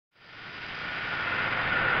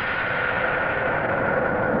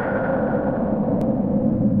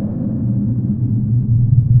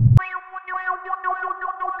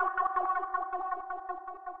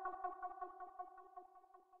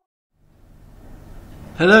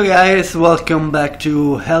Hello guys, welcome back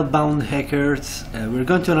to Hellbound Hackers. We're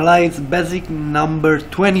going to analyze basic number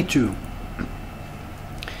 22.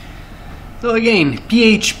 So again,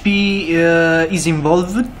 PHP is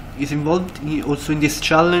involved also in this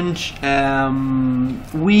challenge. Our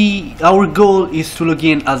goal is to log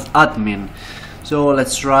in as admin. So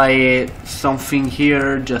let's try something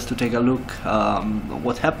here just to take a look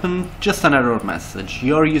what happened. Just an error message.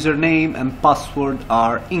 Your username and password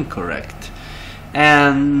are incorrect.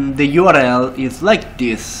 And the URL is like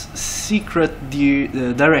this: secret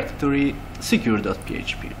directory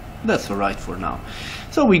secure.php. That's alright for now.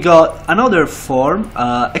 So we got another form,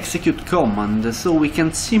 execute command, so we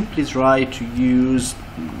can simply try to use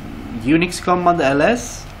Unix command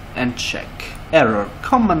ls and check. Error,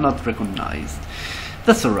 command not recognized.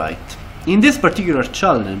 That's alright. In this particular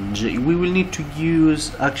challenge we will need to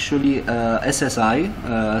use actually SSI,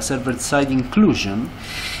 server-side inclusion,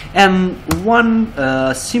 and one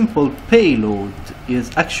simple payload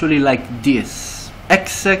is actually like this: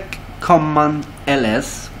 exec command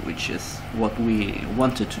ls, which is what we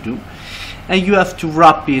wanted to do, and you have to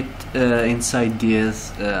wrap it inside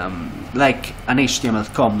this like an HTML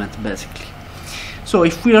comment basically. So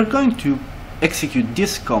if we are going to execute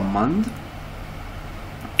this command,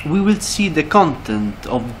 we will see the content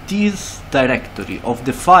of this directory, of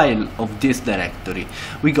the file of this directory.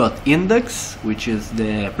 We got index, which is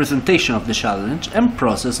the presentation of the challenge, and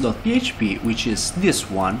process.php, which is this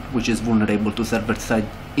one, which is vulnerable to server-side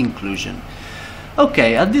inclusion.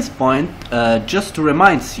 Okay, at this point, just to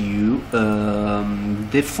remind you,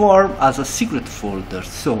 the form has a secret folder,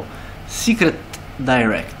 so secret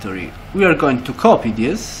directory. We are going to copy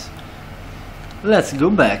this. Let's go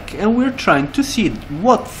back, and we're trying to see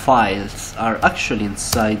what files are actually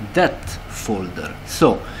inside that folder.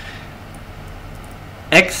 So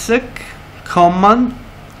exec command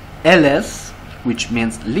ls, which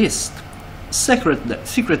means list, secret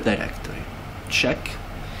directory, check,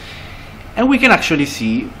 and we can actually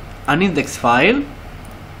see an index file,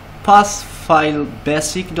 pass file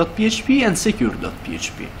basic.php, and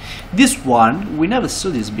secure.php. This one, we never saw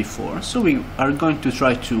this before, so we are going to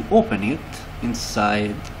try to open it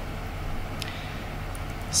inside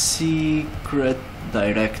secret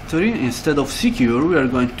directory. Instead of secure, we are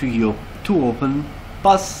going to open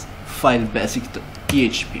pass file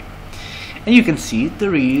basic.php, and you can see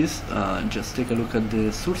there is just take a look at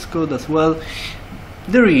the source code as well.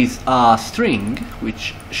 There is a string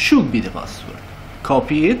which should be the password.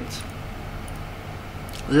 Copy it.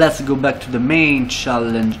 Let's go back to the main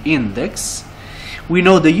challenge index. We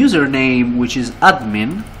know the username, which is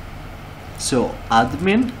admin, so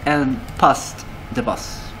admin, and paste the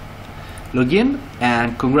pass. Login,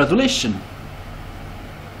 and congratulations,